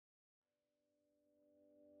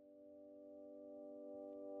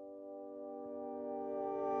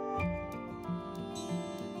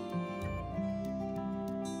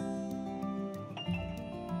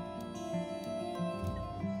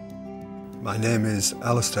My name is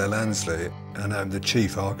Alistair Lansley and I'm the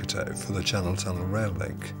Chief Architect for the Channel Tunnel Rail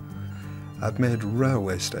Link. I've made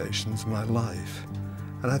railway stations my life,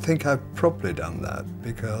 and I think I've probably done that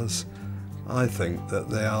because I think that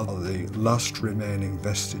they are the last remaining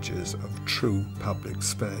vestiges of true public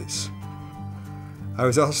space. I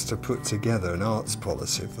was asked to put together an arts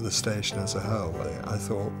policy for the station as a whole. I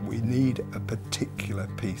thought we need a particular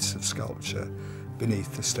piece of sculpture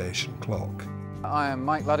beneath the station clock. I am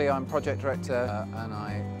Mike Luddy, I'm Project Director and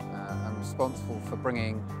I am responsible for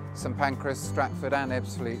bringing St Pancras, Stratford and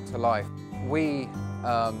Ebbsfleet to life. We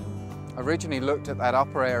originally looked at that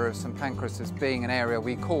upper area of St Pancras as being an area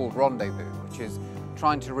we called Rendezvous, which is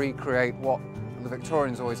trying to recreate what the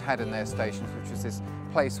Victorians always had in their stations, which was this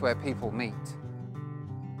place where people meet.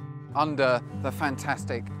 Under the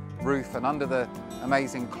fantastic roof and under the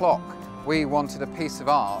amazing clock, we wanted a piece of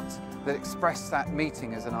art that expressed that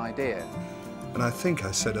meeting as an idea. And I think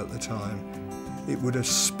I said at the time, it would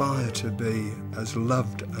aspire to be as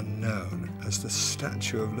loved and known as the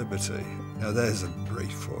Statue of Liberty. Now there's a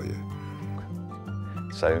brief for you.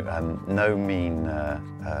 So no mean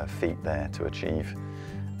feat there to achieve.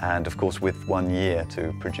 And of course with 1 year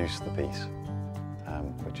to produce the piece,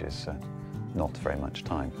 which is not very much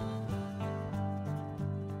time.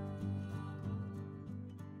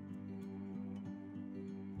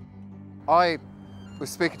 I was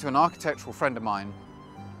speaking to an architectural friend of mine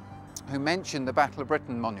who mentioned the Battle of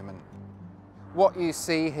Britain monument. What you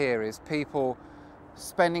see here is people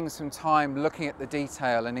spending some time looking at the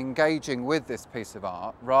detail and engaging with this piece of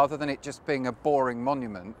art, rather than it just being a boring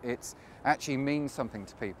monument. It actually means something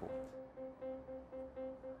to people.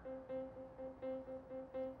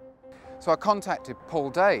 So I contacted Paul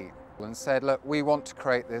Day and said, look, we want to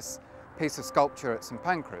create this piece of sculpture at St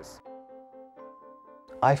Pancras.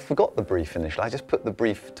 I forgot the brief initially. I just put the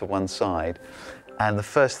brief to one side, and the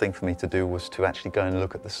first thing for me to do was to actually go and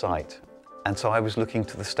look at the site. And so I was looking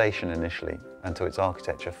to the station initially and to its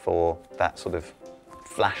architecture for that sort of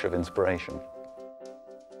flash of inspiration.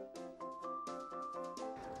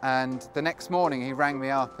 And the next morning he rang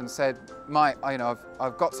me up and said, Mike,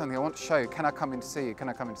 I've got something I want to show you. Can I come in to see you? Can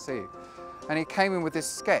I come in to see you? And he came in with this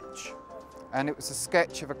sketch, and it was a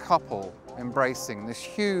sketch of a couple embracing this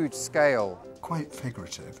huge scale. Quite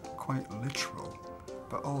figurative, quite literal,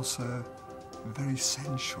 but also very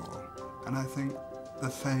sensual. And I think the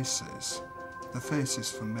faces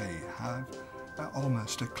for me have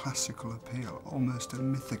almost a classical appeal, almost a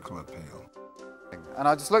mythical appeal. And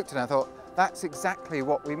I just looked at it and I thought, that's exactly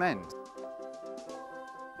what we meant.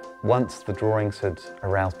 Once the drawings had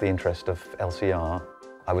aroused the interest of LCR,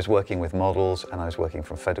 I was working with models and I was working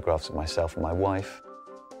from photographs of myself and my wife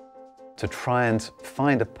to try and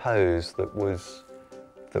find a pose that was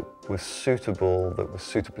suitable, that was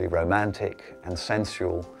suitably romantic and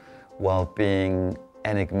sensual, while being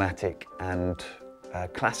enigmatic and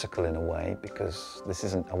classical in a way, because this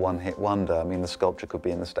isn't a one-hit wonder. I mean, the sculpture could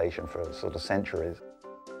be in the station for sort of centuries.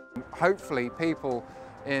 Hopefully people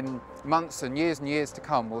in months and years to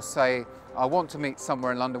come will say, I want to meet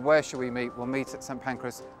somewhere in London, where shall we meet? We'll meet at St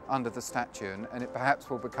Pancras under the statue, and it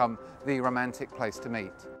perhaps will become the romantic place to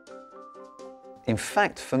meet. In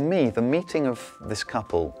fact, for me, the meeting of this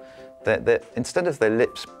couple, instead of their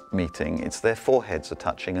lips meeting, it's their foreheads are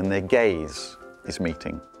touching and their gaze is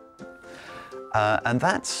meeting. And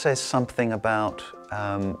that says something about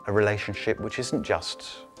a relationship which isn't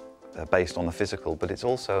just based on the physical, but it's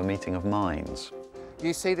also a meeting of minds.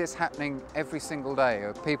 You see this happening every single day,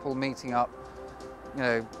 of people meeting up,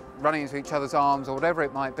 running into each other's arms or whatever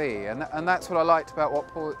it might be. And that's what I liked about what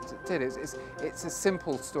Paul did. It's a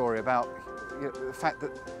simple story about the fact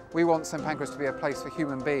that we want St Pancras to be a place for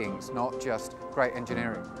human beings, not just great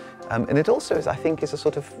engineering. And it also, I think, is a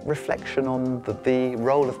sort of reflection on the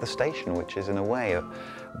role of the station, which is in a way of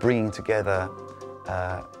bringing together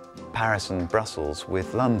Paris and Brussels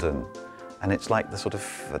with London. And it's like the sort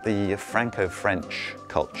of the Franco-French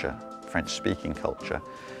culture, French-speaking culture,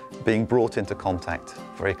 being brought into contact,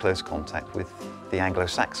 very close contact with the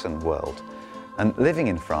Anglo-Saxon world. And living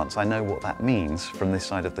in France, I know what that means from this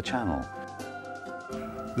side of the Channel.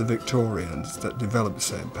 The Victorians that developed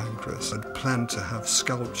St Pancras had planned to have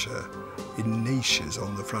sculpture in niches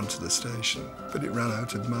on the front of the station, but it ran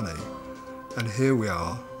out of money. And here we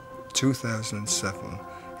are, 2007,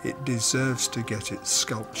 it deserves to get its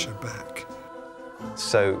sculpture back.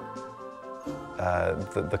 So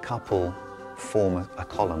the couple form a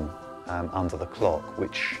column under the clock,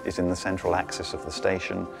 which is in the central axis of the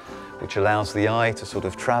station, which allows the eye to sort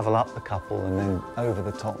of travel up the couple and then over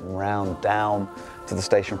the top and round down to the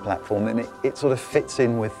station platform. And it sort of fits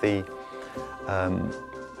in with the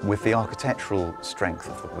with the architectural strength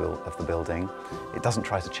of the building, it doesn't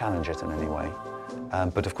try to challenge it in any way.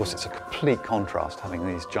 But of course it's a complete contrast having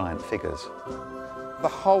these giant figures. The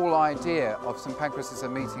whole idea of St Pancras as a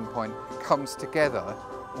meeting point comes together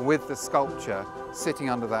with the sculpture sitting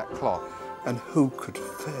under that clock. And who could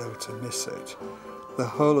fail to miss it? The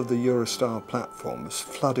whole of the Eurostar platform is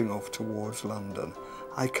flooding off towards London.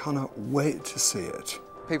 I cannot wait to see it.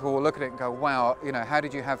 People will look at it and go, wow, you know, how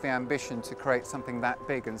did you have the ambition to create something that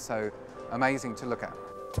big and so amazing to look at?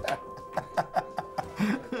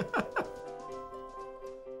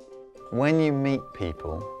 When you meet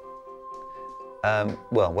people,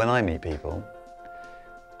 well, when I meet people,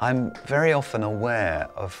 I'm very often aware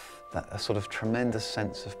of a sort of tremendous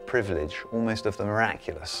sense of privilege, almost of the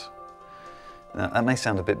miraculous. Now, that may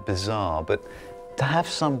sound a bit bizarre, but to have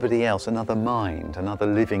somebody else, another mind, another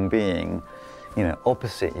living being, you know,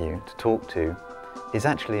 opposite you to talk to, is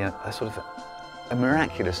actually a sort of a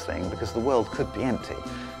miraculous thing, because the world could be empty.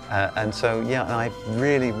 And so, yeah, I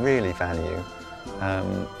really, really value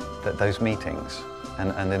those meetings.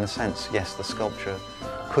 And in a sense, yes, the sculpture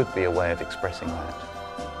could be a way of expressing that.